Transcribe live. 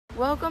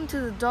Welcome to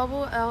the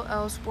Double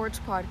LL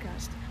Sports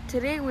Podcast.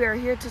 Today we are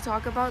here to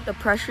talk about the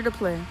pressure to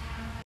play.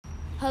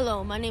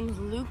 Hello, my name is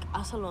Luke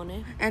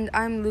Asalone. And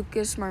I'm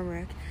Lucas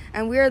Marmarek.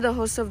 And we are the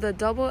hosts of the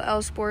Double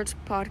L Sports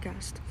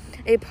Podcast,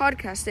 a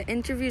podcast that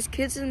interviews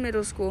kids in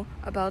middle school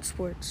about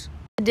sports.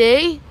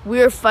 Today,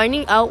 we are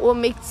finding out what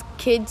makes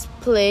kids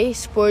play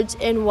sports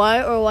and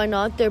why or why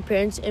not their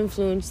parents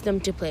influence them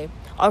to play.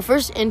 Our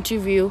first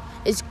interview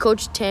is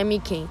Coach Tammy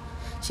King.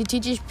 She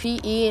teaches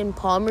PE in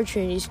Palmer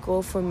Trinity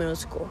School for middle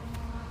school.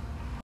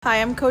 Hi,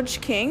 I'm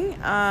Coach King,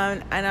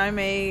 and I'm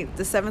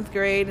the 7th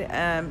grade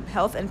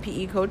health and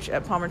PE coach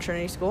at Palmer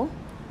Trinity School.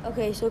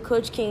 Okay, so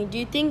Coach King, do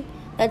you think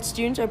that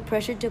students are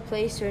pressured to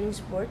play certain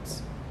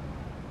sports?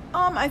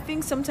 I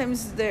think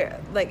sometimes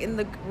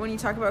when you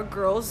talk about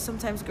girls,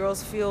 sometimes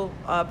girls feel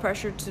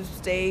pressure to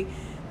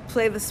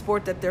play the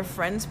sport that their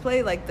friends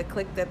play, like the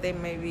clique that they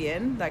may be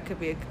in. That could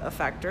be a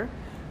factor.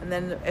 And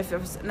then if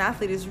an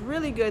athlete is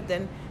really good,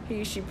 then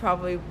she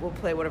probably will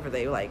play whatever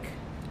they like.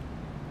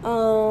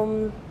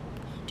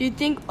 Do you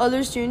think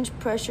other students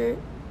pressure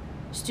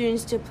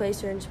students to play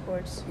certain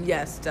sports?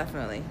 Yes,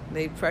 definitely.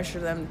 They pressure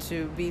them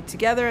to be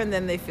together, and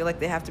then they feel like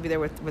they have to be there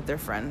with their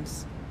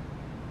friends.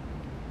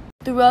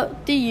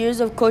 Throughout the years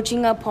of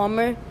coaching at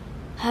Palmer,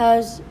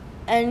 has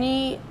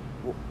anyone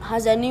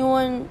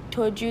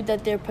told you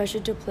that they're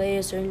pressured to play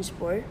a certain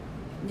sport?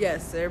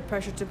 Yes, they're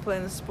pressured to play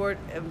in the sport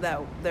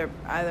that they're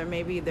either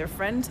maybe their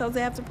friend tells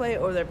they have to play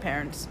or their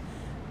parents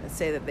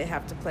say that they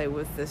have to play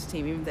with this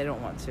team even if they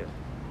don't want to.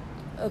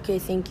 Okay,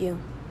 thank you.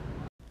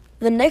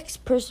 The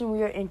next person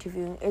we are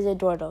interviewing is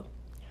Eduardo.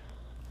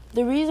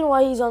 The reason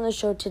why he's on the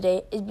show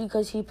today is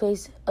because he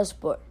plays a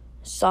sport,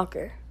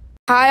 soccer.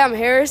 Hi, I'm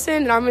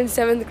Harrison, and I'm in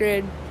 7th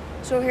grade.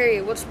 So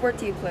Harry, what sport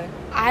do you play?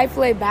 I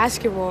play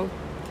basketball.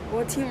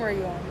 What team are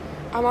you on?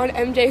 I'm on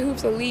MJ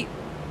Hoops Elite.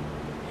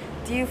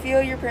 Do you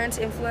feel your parents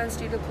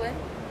influenced you to play?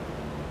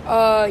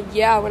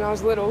 Yeah, when I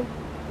was little,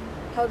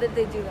 How did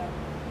they do that?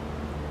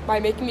 by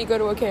making me go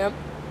to a camp.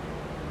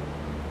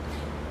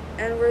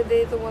 And were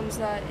they the ones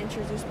that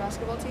introduced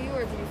basketball to you,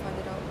 or did you find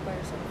it out by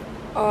yourself?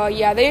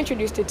 Yeah, they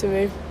introduced it to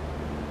me.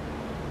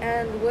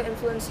 And what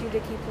influenced you to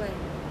keep playing?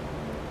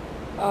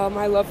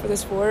 My love for the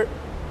sport.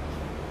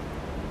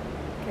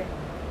 Okay.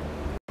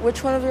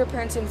 Which one of your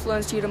parents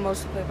influenced you the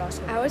most to play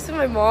basketball? I was with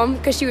my mom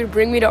because she would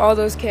bring me to all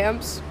those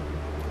camps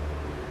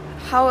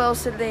How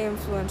else did they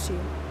influence you?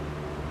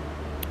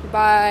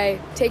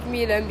 by taking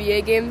me to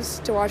NBA games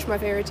to watch my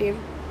favorite team,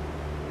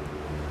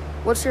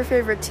 What's your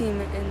favorite team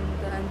in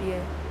the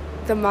NBA?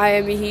 the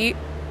Miami Heat.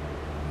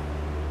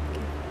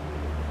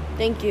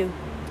 Thank you.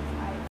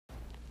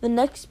 The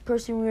next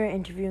person we are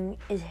interviewing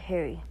is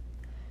Harry.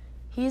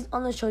 He's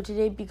on the show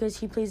today because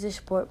he plays the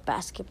sport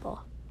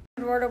basketball.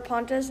 Eduardo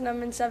Pontes, and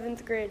I'm in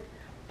 7th grade.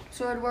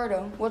 So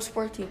Eduardo, what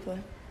sport do you play?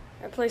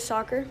 I play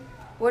soccer.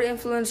 What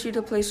influenced you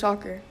to play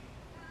soccer?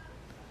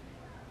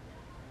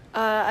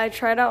 I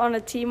tried out on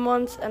a team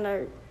once, and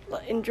I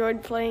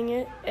enjoyed playing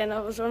it, and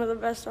I was one of the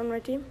best on my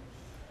team.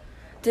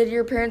 Did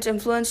your parents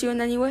influence you in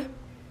any way?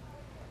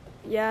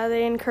 Yeah,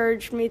 they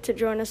encouraged me to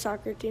join a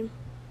soccer team.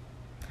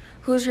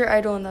 Who's your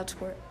idol in that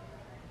sport?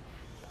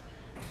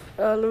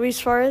 Luis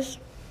Suarez.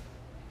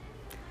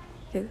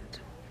 Good.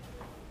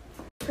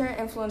 Which parent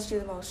influenced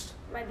you the most?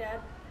 My dad.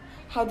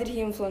 How did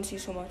he influence you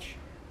so much?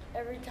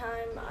 Every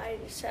time I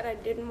said I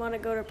didn't want to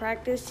go to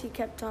practice, he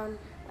kept on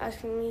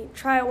asking me,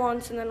 try it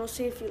once, and then we'll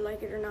see if you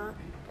like it or not.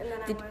 And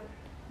then I went.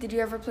 Did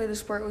you ever play the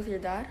sport with your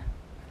dad?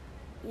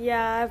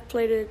 Yeah, I've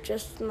played it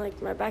just in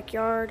my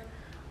backyard,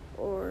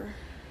 or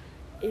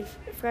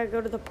if I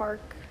go to the park.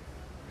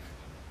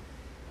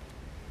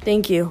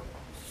 Thank you.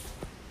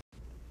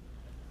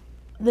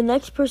 The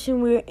next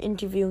person we are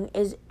interviewing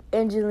is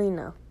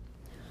Angelina.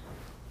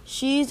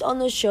 She's on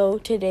the show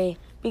today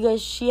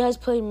because she has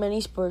played many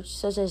sports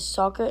such as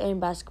soccer and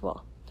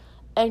basketball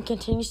and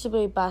continues to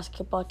play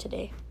basketball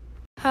today.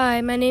 Hi,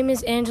 my name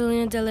is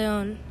Angelina De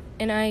Leon,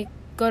 and I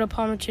go to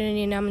Palmer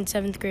Trinity, and I'm in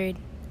 7th grade.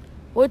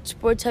 What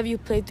sports have you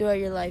played throughout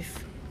your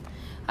life?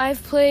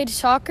 I've played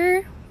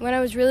soccer when I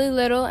was really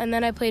little, and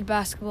then I played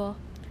basketball.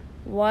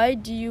 Why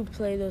do you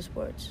play those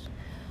sports?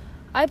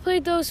 I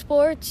played those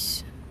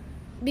sports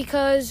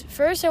because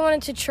first I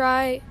wanted to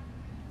try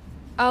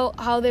out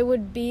how they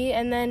would be,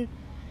 and then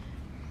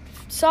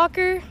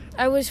soccer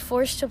I was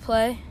forced to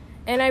play,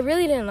 and I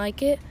really didn't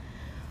like it.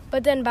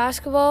 But then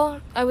basketball,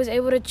 I was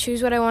able to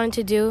choose what I wanted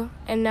to do,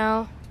 and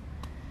now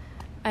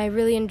I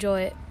really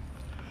enjoy it.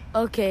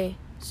 Okay,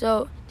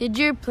 so did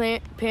your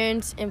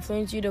parents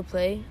influence you to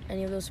play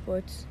any of those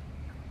sports?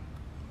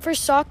 For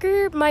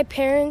soccer, my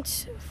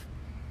parents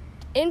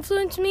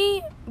influenced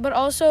me, but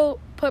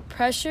also put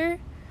pressure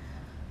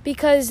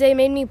because they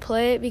made me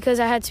play it because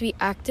I had to be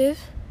active.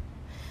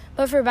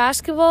 But for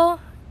basketball,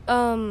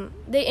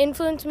 they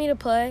influenced me to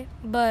play,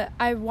 but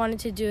I wanted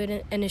to do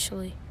it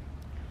initially.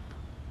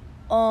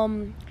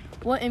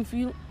 What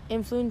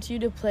influenced you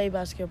to play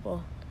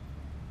basketball?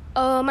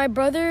 My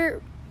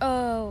brother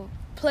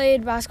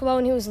played basketball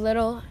when he was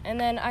little, and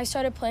then I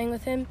started playing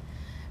with him.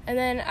 And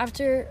then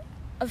after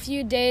a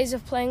few days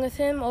of playing with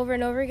him over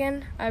and over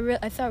again,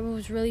 I thought it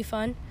was really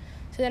fun.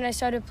 So then I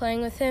started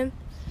playing with him,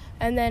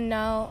 and then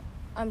now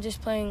I'm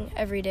just playing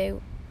every day.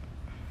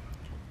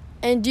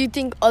 And do you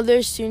think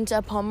other students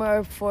at Palmer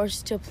are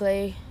forced to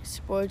play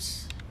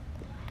sports?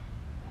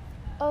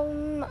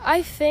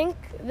 I think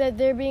that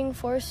they're being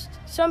forced.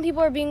 Some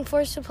people are being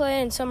forced to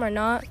play and some are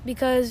not,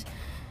 because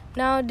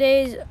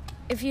nowadays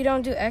if you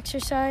don't do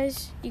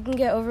exercise, you can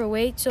get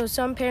overweight. So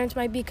some parents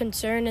might be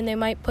concerned and they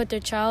might put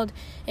their child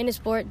in a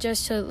sport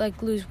just to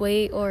lose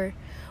weight or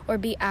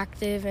be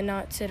active and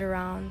not sit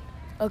around.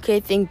 Okay,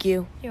 thank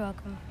you. You're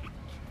welcome.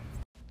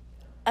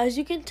 As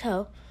you can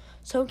tell,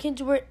 some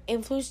kids were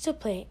influenced to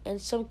play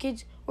and some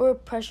kids were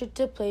pressured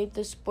to play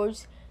the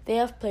sports they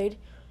have played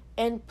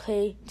and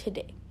play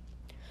today.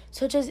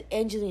 Such as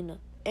Angelina.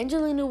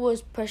 Angelina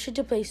was pressured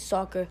to play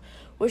soccer,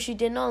 which she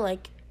did not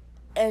like,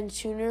 and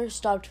sooner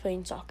stopped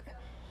playing soccer,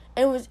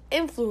 and was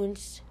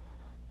influenced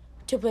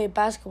to play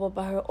basketball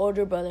by her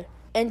older brother,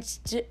 and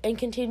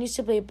continues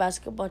to play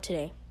basketball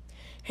today.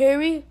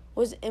 Harry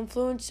was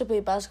influenced to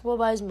play basketball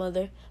by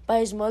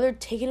his mother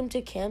taking him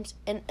to camps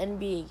and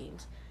NBA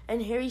games,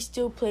 and Harry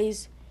still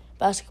plays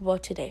basketball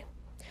today.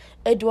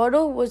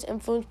 Eduardo was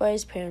influenced by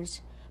his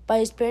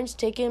parents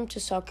taking him to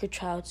soccer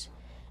tryouts,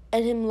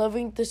 and him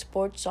loving the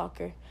sport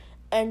soccer,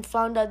 and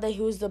found out that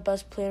he was the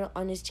best player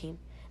on his team,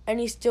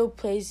 and he still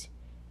plays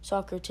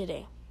soccer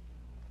today.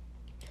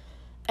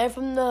 And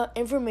from the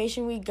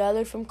information we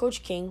gathered from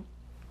Coach King,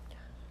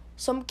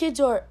 some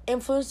kids are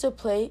influenced to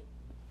play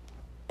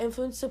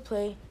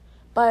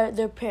by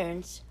their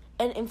parents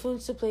and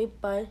influenced to play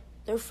by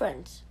their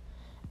friends,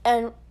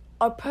 and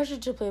are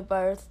pressured to play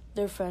by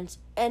their friends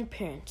and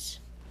parents,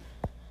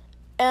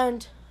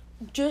 and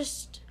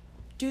just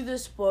do the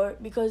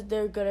sport because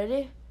they're good at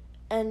it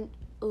and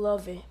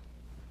love it.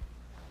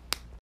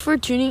 For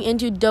tuning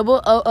into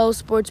Double LL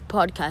Sports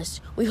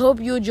Podcast. We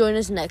hope you'll join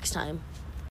us next time.